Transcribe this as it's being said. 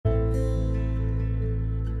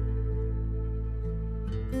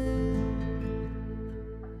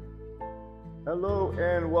Hello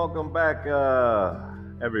and welcome back,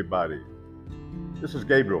 everybody. This is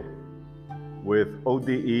Gabriel with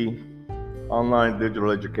ODE, Online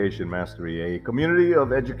Digital Education Mastery, a community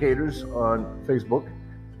of educators on Facebook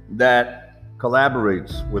that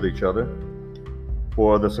collaborates with each other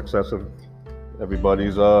for the success of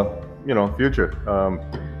everybody's, future.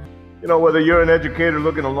 Whether you're an educator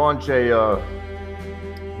looking to launch an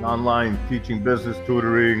online teaching business,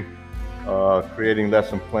 tutoring, creating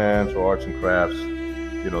lesson plans or arts and crafts,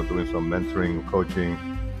 doing some mentoring, coaching,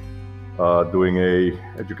 doing a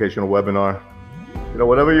educational webinar,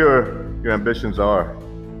 whatever your ambitions are,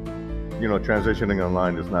 transitioning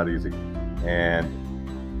online is not easy. And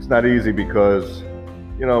it's not easy because,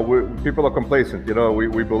 people are complacent.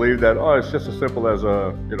 We believe that, it's just as simple as,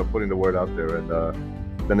 putting the word out there. And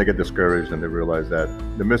then they get discouraged and they realize that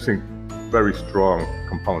they're missing very strong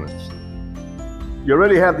components. You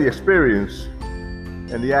already have the experience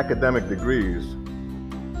and the academic degrees.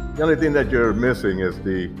 The only thing that you're missing is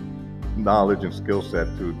the knowledge and skill set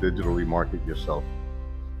to digitally market yourself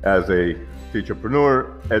as a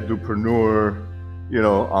teacherpreneur, edupreneur,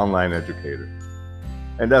 online educator.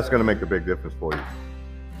 And that's going to make a big difference for you.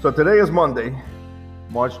 So today is Monday,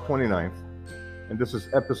 March 29th, and this is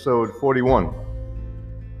episode 41.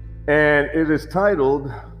 And it is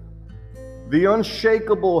titled, The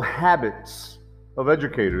Unshakable Habits of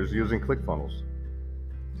Educators Using ClickFunnels.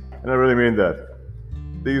 And I really mean that.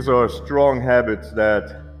 These are strong habits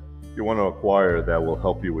that you want to acquire that will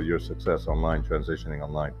help you with your success online, transitioning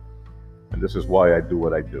online. And this is why I do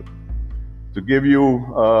what I do. To give you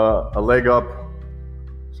a leg up,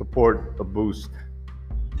 support, a boost,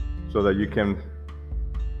 so that you can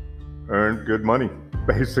earn good money,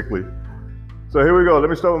 basically. So here we go. Let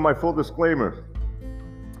me start with my full disclaimer.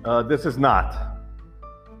 This is not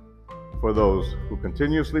for those who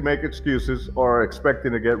continuously make excuses or are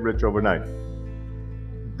expecting to get rich overnight.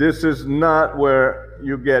 This is not where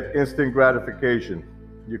you get instant gratification.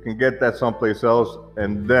 You can get that someplace else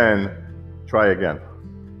and then try again.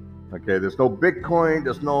 Okay, there's no Bitcoin,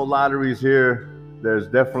 there's no lotteries here. There's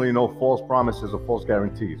definitely no false promises or false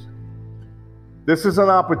guarantees. This is an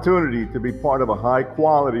opportunity to be part of a high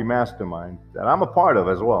quality mastermind that I'm a part of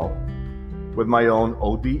as well, with my own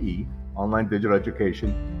ODE, Online Digital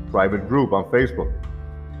Education private group on Facebook,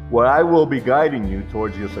 where I will be guiding you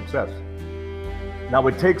towards your success. Now,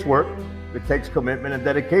 it takes work, it takes commitment and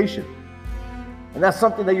dedication. And that's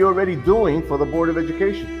something that you're already doing for the Board of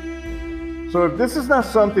Education. So if this is not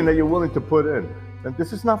something that you're willing to put in, then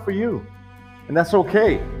this is not for you. And that's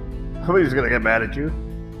okay. Nobody's gonna get mad at you,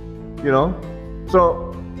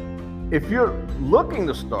 So if you're looking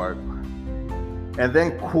to start and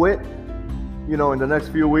then quit, in the next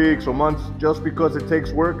few weeks or months, just because it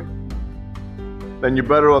takes work, then you're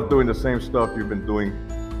better off doing the same stuff you've been doing.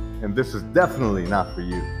 And this is definitely not for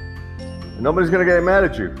you. And nobody's gonna get mad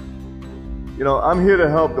at you. I'm here to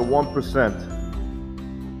help the 1%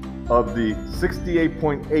 of the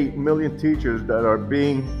 68.8 million teachers that are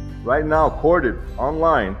being right now courted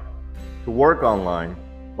online to work online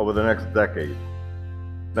over the next decade.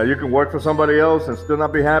 Now, you can work for somebody else and still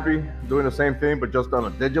not be happy doing the same thing, but just on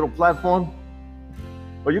a digital platform.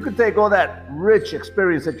 Or you can take all that rich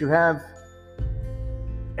experience that you have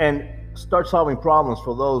and start solving problems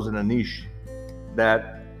for those in a niche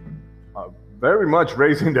that are very much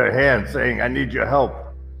raising their hand saying, I need your help,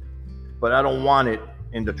 but I don't want it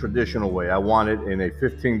in the traditional way. I want it in a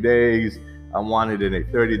 15 days. I want it in a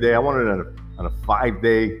 30-day. I want it on a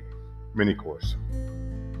 5-day mini course.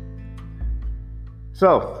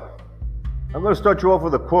 So I'm going to start you off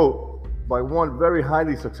with a quote by one very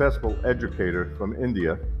highly successful educator from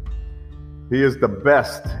India. He is the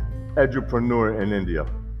best edupreneur in India.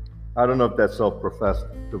 I don't know if that's self-professed,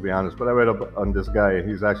 to be honest, but I read up on this guy and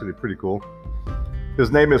he's actually pretty cool. His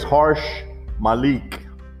name is Harsh Malik.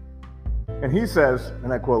 And he says,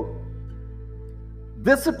 and I quote,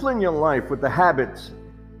 "Discipline your life with the habits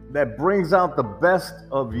that brings out the best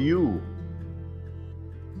of you."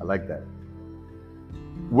 I like that.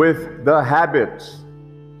 With the habits.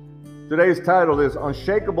 Today's title is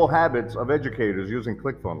Unshakable Habits of Educators Using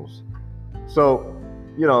ClickFunnels. So,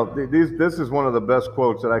 this is one of the best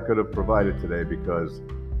quotes that I could have provided today because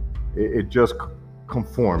it just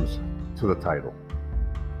conforms to the title.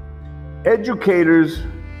 Educators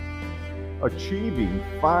achieving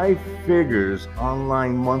 5 figures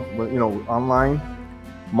online monthly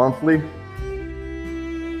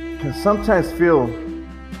can sometimes feel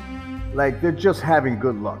like they're just having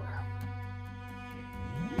good luck.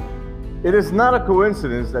 It is not a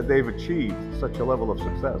coincidence that they've achieved such a level of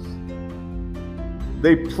success.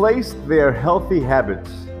 They placed their healthy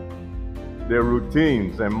habits, their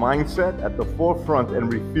routines and mindset at the forefront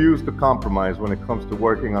and refuse to compromise when it comes to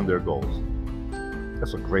working on their goals.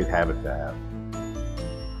 That's a great habit to have.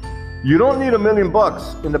 You don't need $1 million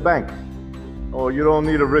in the bank, or you don't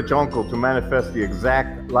need a rich uncle to manifest the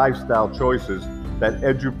exact lifestyle choices that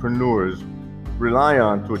edupreneurs rely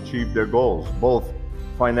on to achieve their goals, both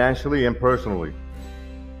financially and personally.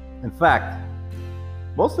 In fact,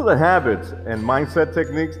 most of the habits and mindset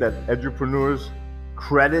techniques that edupreneurs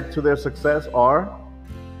credit to their success are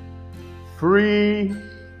free.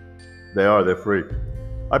 They're free.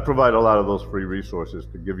 I provide a lot of those free resources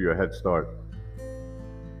to give you a head start.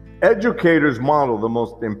 Educators model the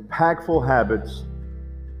most impactful habits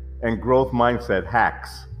and growth mindset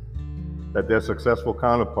hacks that their successful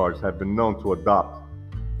counterparts have been known to adopt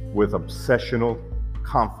with obsessional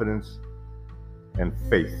confidence and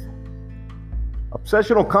faith.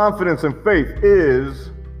 Obsessional confidence and faith is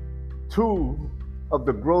two of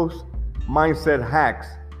the growth mindset hacks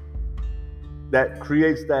that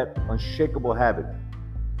creates that unshakable habit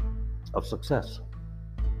of success.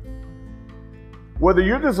 Whether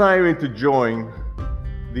you're desiring to join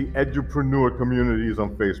the edupreneur communities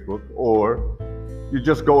on Facebook, or you're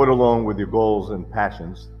just going along with your goals and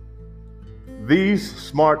passions, these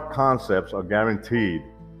smart concepts are guaranteed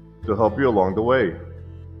to help you along the way,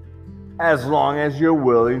 as long as you're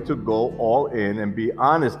willing to go all in and be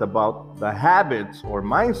honest about the habits or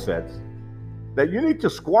mindsets that you need to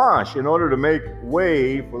squash in order to make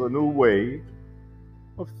way for the new way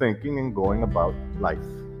of thinking and going about life.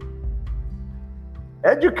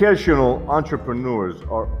 Educational entrepreneurs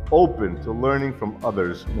are open to learning from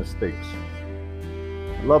others' mistakes.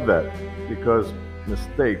 I love that, because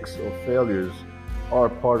mistakes or failures are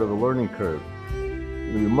part of the learning curve.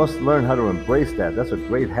 You must learn how to embrace that. That's a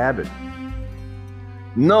great habit.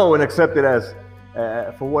 Know and accept it as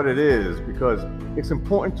for what it is, because it's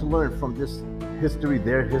important to learn from this history,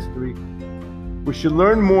 their history. We should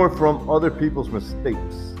learn more from other people's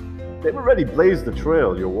mistakes. They've already blazed the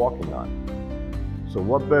trail you're walking on. So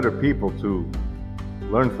what better people to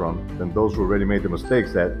learn from than those who already made the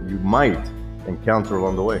mistakes that you might encounter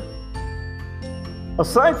along the way?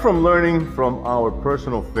 Aside from learning from our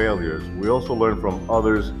personal failures, we also learn from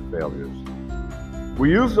others' failures.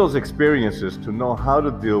 We use those experiences to know how to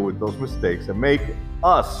deal with those mistakes and make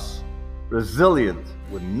us resilient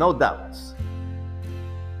with no doubts.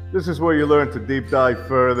 This is where you learn to deep dive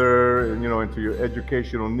further, into your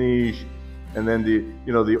educational niche, and then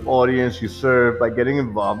the audience you serve by getting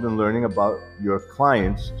involved in learning about your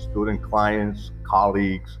clients, student clients,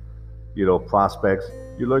 colleagues, prospects.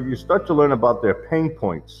 You start to learn about their pain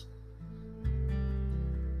points.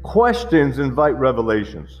 Questions invite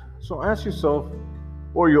revelations. So ask yourself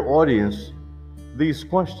or your audience these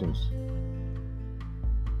questions.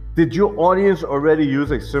 Did your audience already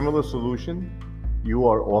use a similar solution you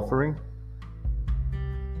are offering?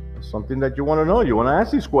 It's something that you want to know. You want to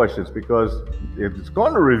ask these questions because it's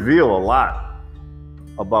going to reveal a lot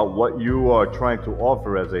about what you are trying to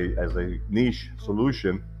offer as a niche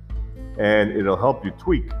solution, and it'll help you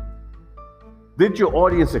tweak. Did your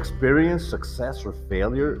audience experience success or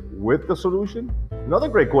failure with the solution? Another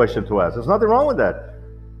great question to ask. There's nothing wrong with that.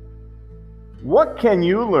 What can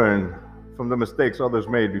you learn from the mistakes others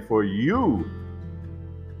made before you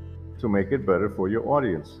to make it better for your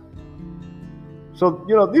audience? So,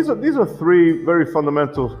 these are three very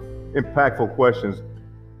fundamental, impactful questions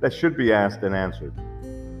that should be asked and answered.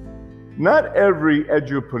 Not every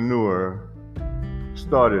edupreneur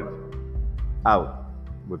started out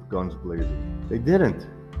with guns blazing. They didn't.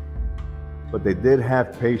 But they did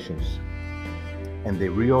have patience, and they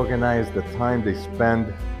reorganized the time they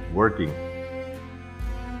spend working.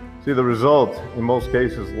 See, the result in most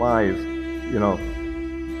cases lies,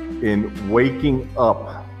 in waking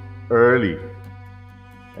up early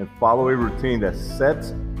and follow a routine that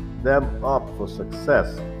sets them up for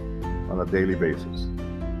success on a daily basis.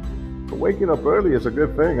 But waking up early is a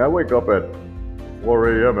good thing. I wake up at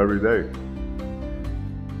 4 a.m. every day.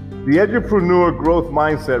 The edupreneur growth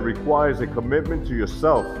mindset requires a commitment to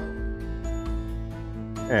yourself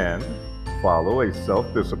and follow a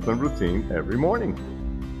self-disciplined routine every morning.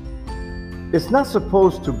 It's not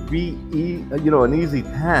supposed to be, an easy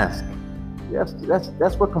task. Yes,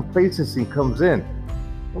 that's where complacency comes in.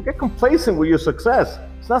 Don't get complacent with your success.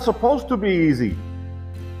 It's not supposed to be easy.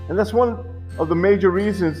 And that's one of the major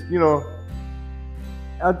reasons,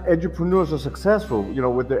 edupreneurs are successful,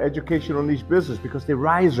 with their educational niche business, because they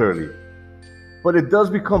rise early. But it does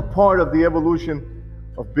become part of the evolution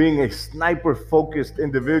of being a sniper-focused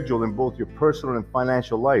individual in both your personal and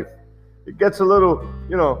financial life. It gets a little,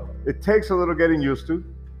 it takes a little getting used to,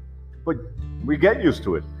 but we get used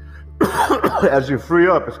to it. as you free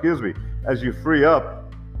up, as you free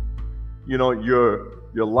up,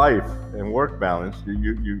 your life and work balance,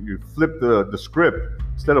 you flip the script.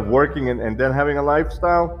 Instead of working and then having a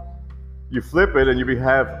lifestyle, you flip it and you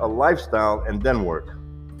have a lifestyle and then work.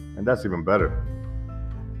 And that's even better.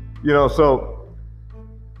 So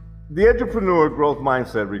the entrepreneur growth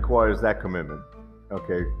mindset requires that commitment,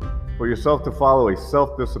 okay, for yourself to follow a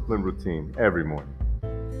self-disciplined routine every morning.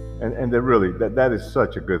 And that is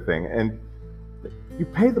such a good thing. And you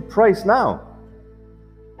pay the price now,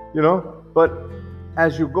 but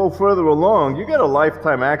as you go further along, you get a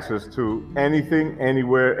lifetime access to anything,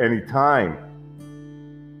 anywhere, anytime.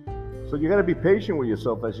 So you got to be patient with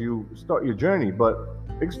yourself as you start your journey, but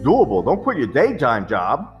it's doable. Don't quit your daytime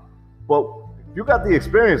job. Well, you got the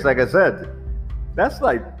experience, like I said. That's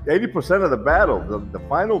like 80% of the battle. The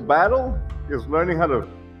final battle is learning how to,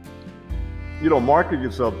 market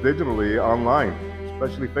yourself digitally online,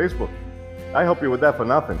 especially Facebook. I help you with that for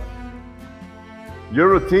nothing. Your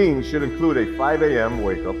routine should include a 5 a.m.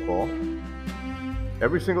 wake-up call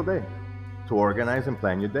every single day to organize and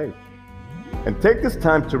plan your day. And take this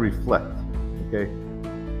time to reflect, okay?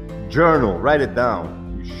 Journal, write it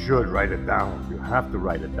down. You should write it down. You have to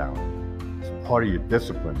write it down. It's part of your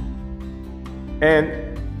discipline.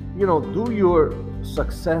 And, do your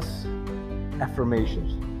success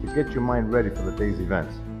affirmations to get your mind ready for the day's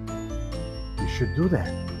events. You should do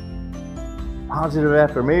that. Positive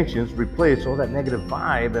affirmations replace all that negative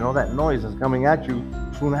vibe and all that noise that's coming at you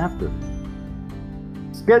soon after.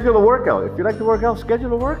 Schedule a workout. If you like to work out,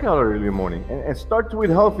 schedule a workout early in the morning and start to eat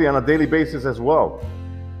healthy on a daily basis as well.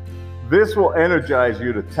 This will energize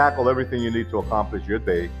you to tackle everything you need to accomplish your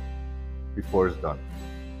day before it's done.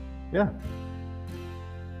 Yeah.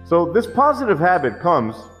 So this positive habit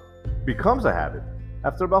becomes a habit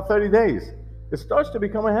after about 30 days. It starts to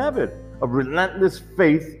become a habit of relentless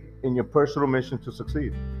faith in your personal mission to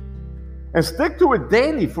succeed. And stick to it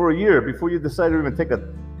daily for a year before you decide to even take a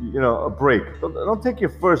break. Don't take your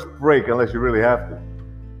first break unless you really have to.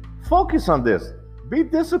 Focus on this. Be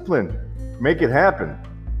disciplined. Make it happen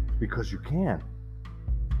because you can.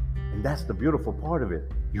 And that's the beautiful part of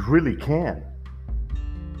it. You really can.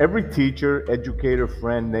 Every teacher, educator,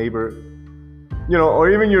 friend, neighbor, or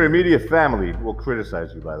even your immediate family will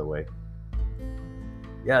criticize you, by the way.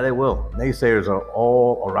 Yeah, they will. Naysayers are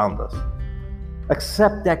all around us.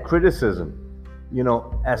 Accept that criticism,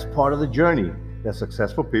 as part of the journey that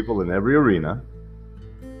successful people in every arena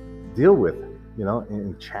deal with,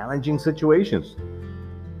 in challenging situations.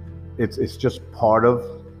 It's just part of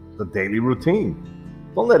the daily routine.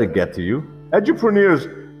 Don't let it get to you. Entrepreneurs,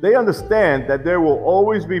 they understand that there will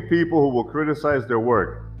always be people who will criticize their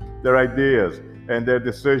work, their ideas, and their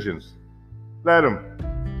decisions. Let them.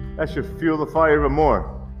 That should fuel the fire even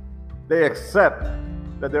more. They accept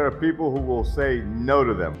that there are people who will say no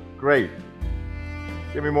to them. Great.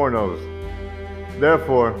 Give me more no's.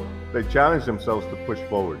 Therefore, they challenge themselves to push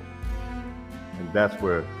forward. And that's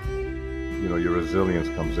where, your resilience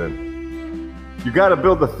comes in. You got to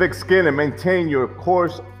build a thick skin and maintain your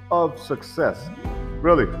course of success.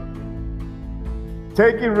 Really.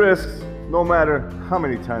 Taking risks, no matter how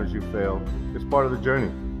many times you fail, is part of the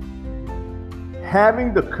journey.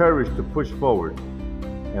 Having the courage to push forward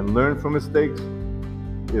and learn from mistakes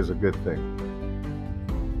is a good thing.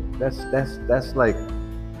 That's like,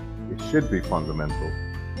 it should be fundamental.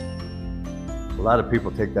 A lot of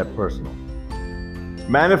people take that personal.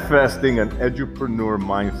 Manifesting an entrepreneur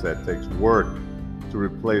mindset takes work to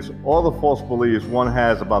replace all the false beliefs one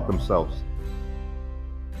has about themselves.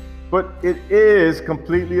 But it is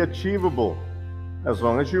completely achievable as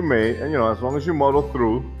long as you as long as you muddle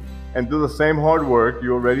through and do the same hard work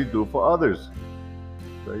you already do for others.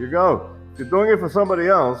 There you go. If you're doing it for somebody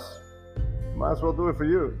else, you might as well do it for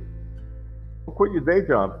you. Don't quit your day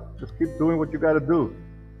job. Just keep doing what you got to do.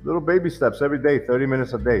 Little baby steps every day, 30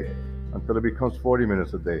 minutes a day, until it becomes 40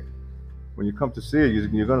 minutes a day. When you come to see it,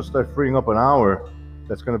 you're going to start freeing up an hour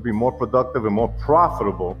that's going to be more productive and more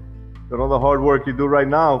profitable than all the hard work you do right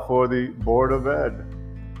now for the Board of Ed.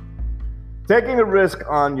 Taking a risk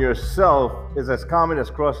on yourself is as common as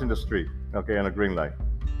crossing the street, on a green light.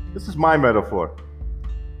 This is my metaphor.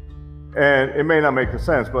 And it may not make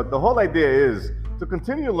sense, but the whole idea is to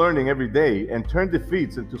continue learning every day and turn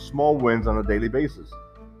defeats into small wins on a daily basis.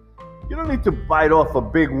 You don't need to bite off a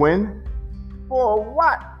big win. For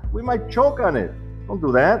what? We might choke on it. Don't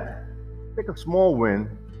do that. Take a small win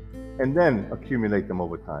and then accumulate them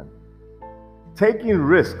over time. Taking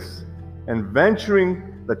risks and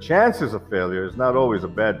venturing the chances of failure is not always a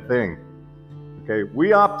bad thing.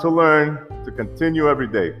 We opt to learn to continue every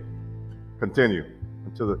day. Continue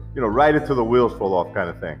until right until the wheels fall off, kind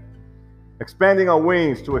of thing. expanding our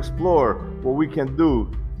wings to explore what we can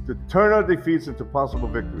do to turn our defeats into possible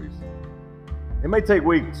victories. It may take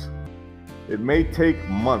weeks, it may take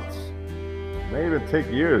months, it may even take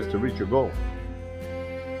years to reach your goal.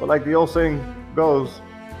 But like the old saying goes,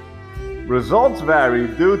 results vary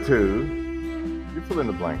due to, you fill in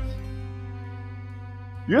the blanks.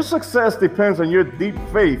 Your success depends on your deep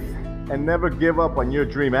faith and never give up on your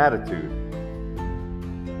dream attitude.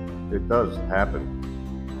 It does happen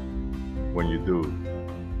when you do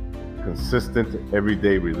consistent,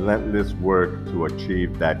 everyday, relentless work to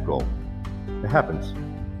achieve that goal. It happens.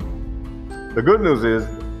 The good news is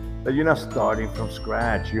that you're not starting from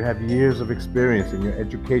scratch. You have years of experience in your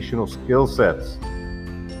educational skill sets.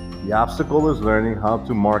 The obstacle is learning how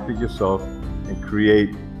to market yourself and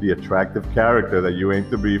create the attractive character that you aim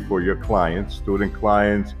to be for your clients, student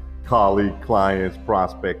clients, colleague clients,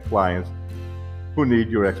 prospect clients who need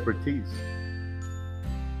your expertise.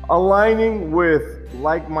 Aligning with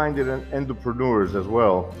like-minded entrepreneurs as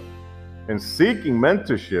well and seeking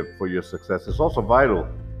mentorship for your success is also vital.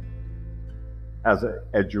 As an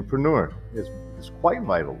edupreneur, it's quite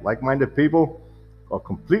vital. Like-minded people are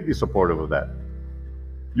completely supportive of that.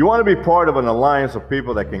 You want to be part of an alliance of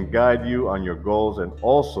people that can guide you on your goals, and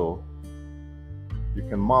also you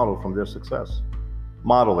can model from their success.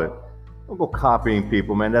 Model it. Don't go copying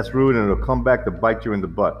people, man. That's rude, and it'll come back to bite you in the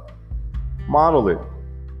butt. Model it.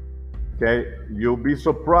 Okay? You'll be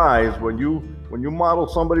surprised when you model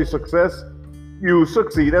somebody's success, you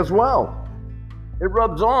succeed as well. It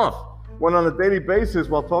rubs off when on a daily basis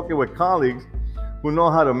while talking with colleagues who know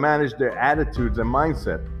how to manage their attitudes and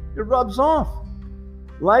mindset. It rubs off.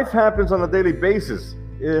 Life happens on a daily basis.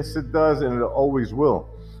 Yes, it does, and it always will.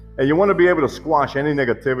 And you want to be able to squash any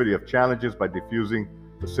negativity of challenges by diffusing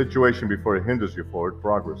the situation before it hinders your forward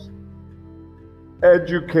progress.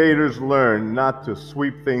 Educators learn not to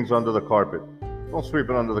sweep things under the carpet. Don't sweep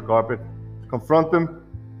it under the carpet. Confront them,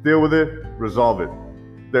 deal with it, resolve it.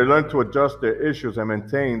 They learn to adjust their issues and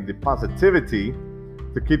maintain the positivity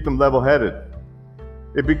to keep them level-headed.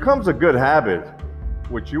 It becomes a good habit,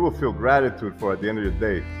 which you will feel gratitude for at the end of your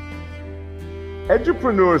day.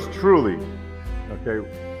 Edupreneurs truly, okay,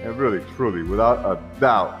 and really truly, without a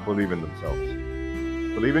doubt, believe in themselves.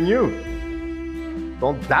 Believe in you.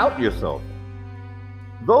 Don't doubt yourself.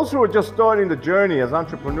 Those who are just starting the journey as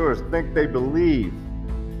entrepreneurs think they believe.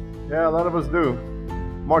 Yeah, a lot of us do.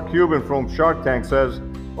 Mark Cuban from Shark Tank says,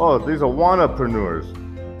 oh, these are wannapreneurs.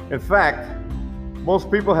 In fact,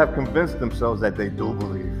 most people have convinced themselves that they do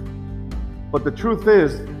believe. But the truth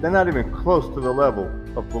is, they're not even close to the level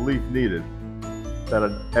of belief needed that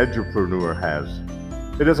an edupreneur has.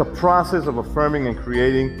 It is a process of affirming and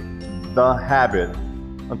creating the habit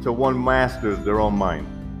until one masters their own mind.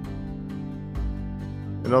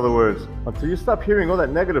 In other words, until you stop hearing all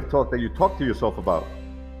that negative talk that you talk to yourself about,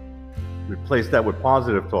 replace that with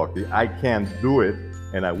positive talk. The I can do it,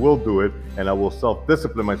 and I will do it, and I will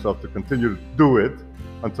self-discipline myself to continue to do it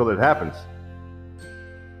until it happens.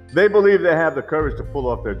 They believe they have the courage to pull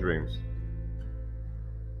off their dreams.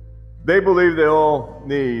 They believe they all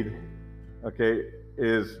need,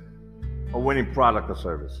 is a winning product or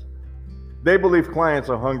service. They believe clients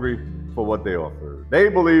are hungry for what they offer. They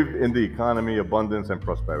believe in the economy, abundance, and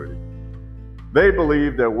prosperity. They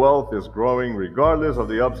believe their wealth is growing regardless of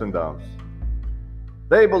the ups and downs.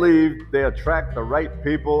 They believe they attract the right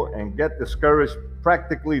people and get discouraged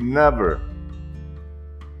practically never.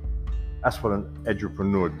 That's what an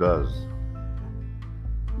edupreneur does.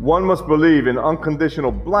 One must believe in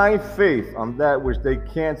unconditional blind faith on that which they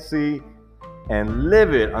can't see and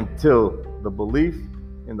live it until the belief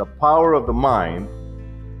in the power of the mind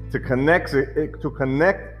to connect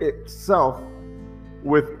itself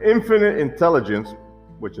with infinite intelligence,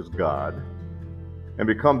 which is God, and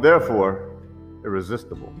become therefore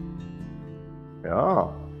irresistible.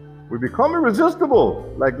 Yeah, we become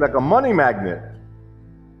irresistible, like a money magnet.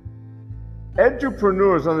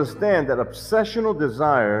 Edupreneurs understand that obsessional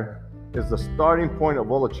desire is the starting point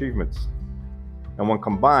of all achievements. And when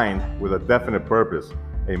combined with a definite purpose,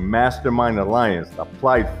 a mastermind alliance,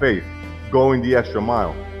 applied faith, going the extra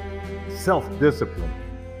mile, self-discipline,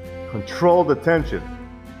 controlled attention,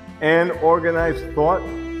 and organized thought,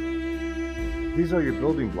 these are your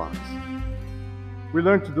building blocks. We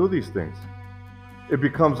learn to do these things. It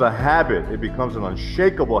becomes a habit. It becomes an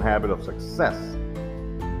unshakable habit of success.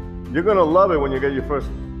 You're going to love it when you get your first,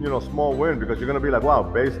 small win, because you're going to be like, wow,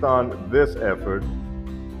 based on this effort,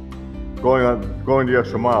 going the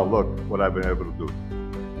extra mile, look what I've been able to do.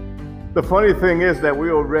 The funny thing is that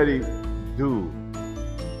we already do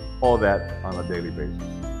all that on a daily basis.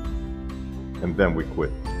 And then we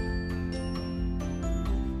quit.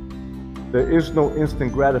 There is no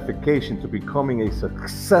instant gratification to becoming a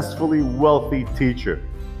successfully wealthy teacher.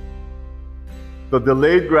 The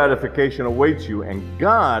delayed gratification awaits you, and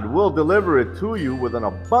God will deliver it to you with an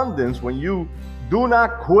abundance when you do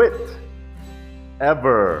not quit.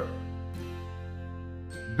 Ever.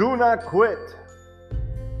 Do not quit.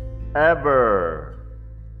 Ever.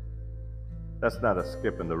 That's not a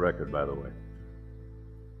skip in the record, by the way.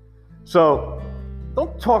 So,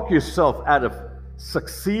 don't talk yourself out of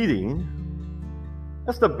succeeding.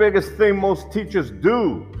 That's the biggest thing most teachers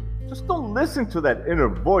do. Just don't listen to that inner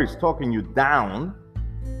voice talking you down.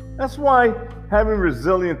 That's why having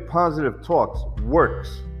resilient, positive talks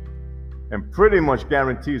works and pretty much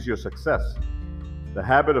guarantees your success. The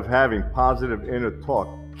habit of having positive inner talk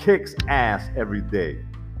kicks ass every day.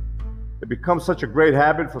 It becomes such a great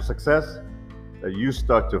habit for success that you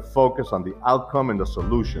start to focus on the outcome and the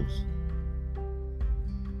solutions.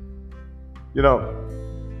 You know,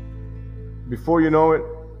 before you know it,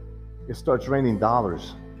 it starts raining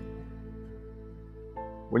dollars.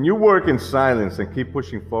 When you work in silence and keep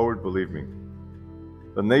pushing forward, believe me,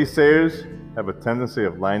 the naysayers have a tendency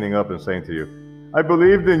of lining up and saying to you, "I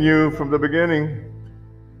believed in you from the beginning."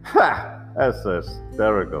 Ha! That's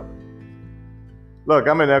hysterical. Look,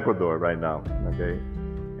 I'm in Ecuador right now, okay?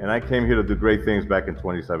 And I came here to do great things back in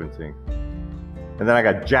 2017. And then I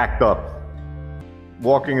got jacked up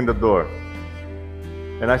walking in the door.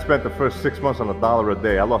 And I spent the first 6 months on $1 a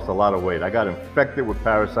day. I lost a lot of weight. I got infected with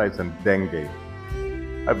parasites and dengue.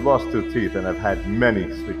 I've lost 2 teeth and I've had many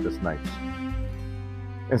sleepless nights.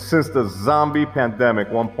 And since the zombie pandemic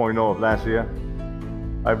 1.0 of last year,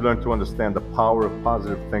 I've learned to understand the power of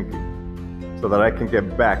positive thinking so that I can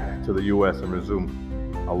get back to the US and resume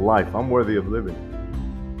a life I'm worthy of living.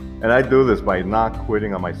 And I do this by not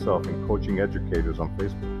quitting on myself and coaching educators on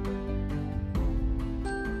Facebook.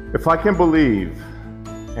 If I can believe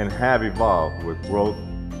and have evolved with growth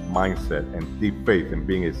mindset and deep faith in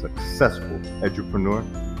being a successful edupreneur,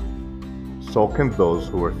 so can those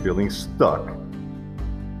who are feeling stuck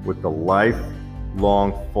with the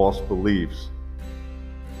lifelong false beliefs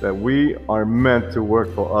that we are meant to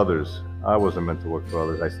work for others. I wasn't meant to work for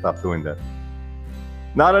others. I stopped doing that.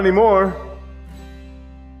 Not anymore.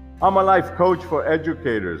 I'm a life coach for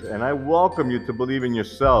educators, and I welcome you to believe in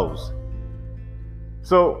yourselves.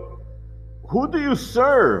 So, who do you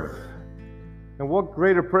serve? And what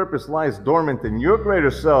greater purpose lies dormant in your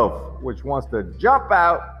greater self, which wants to jump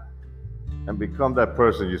out and become that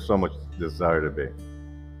person you so much desire to be?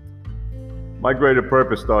 My greater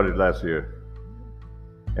purpose started last year,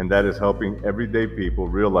 and that is helping everyday people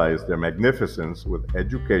realize their magnificence with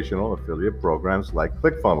educational affiliate programs like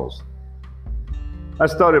ClickFunnels. I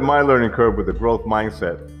started my learning curve with the growth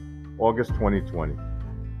mindset, August 2020.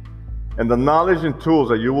 And the knowledge and tools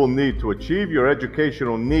that you will need to achieve your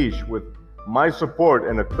educational niche with my support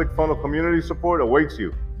and the ClickFunnels community support awaits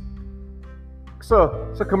you. So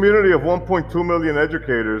it's a community of 1.2 million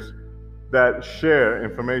educators that share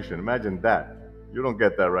information. Imagine that. You don't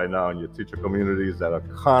get that right now in your teacher communities that are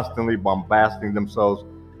constantly bombasting themselves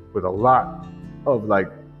with a lot of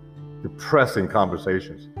depressing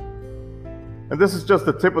conversations. And this is just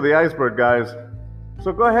the tip of the iceberg, guys.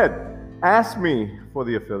 So go ahead, ask me for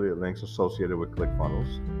the affiliate links associated with ClickFunnels.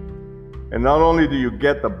 And not only do you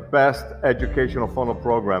get the best educational funnel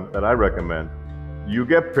program that I recommend, you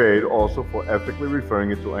get paid also for ethically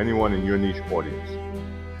referring it to anyone in your niche audience.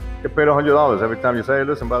 You get paid $100 every time you say,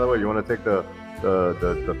 listen, by the way, you want to take the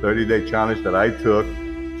 30-day challenge that I took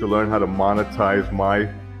to learn how to monetize my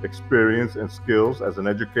experience and skills as an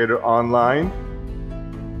educator online?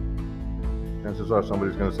 Chances are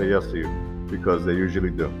somebody's going to say yes to you, because they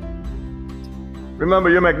usually do. Remember,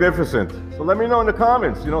 you're magnificent. So let me know in the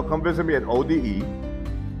comments. Come visit me at ODE.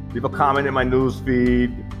 Leave a comment in my news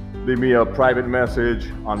feed. Leave me a private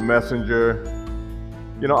message on Messenger.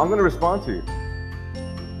 I'm going to respond to you.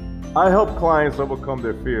 I help clients overcome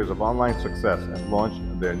their fears of online success and launch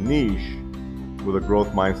their niche with a growth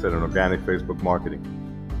mindset and organic Facebook marketing.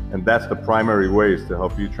 And that's the primary ways to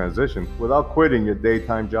help you transition without quitting your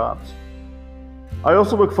daytime jobs. I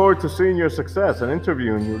also look forward to seeing your success and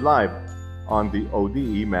interviewing you live on the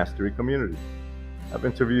ODE Mastery community. I've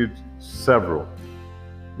interviewed several,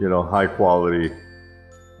 high quality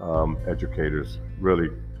educators, really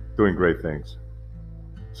doing great things.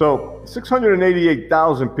 So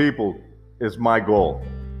 688,000 people is my goal.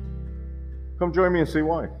 Come join me and see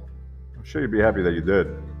why. I'm sure you'd be happy that you did.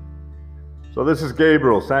 So this is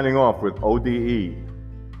Gabriel signing off with ODE,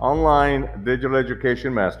 Online Digital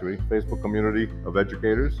Education Mastery, Facebook community of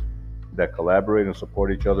educators that collaborate and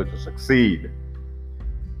support each other to succeed.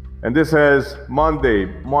 And this has Monday,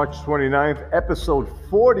 March 29th, episode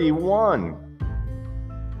 41,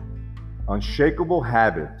 Unshakable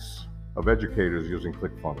Habits of Educators Using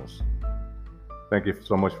ClickFunnels. Thank you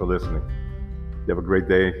so much for listening. You have a great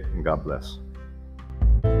day, and God bless.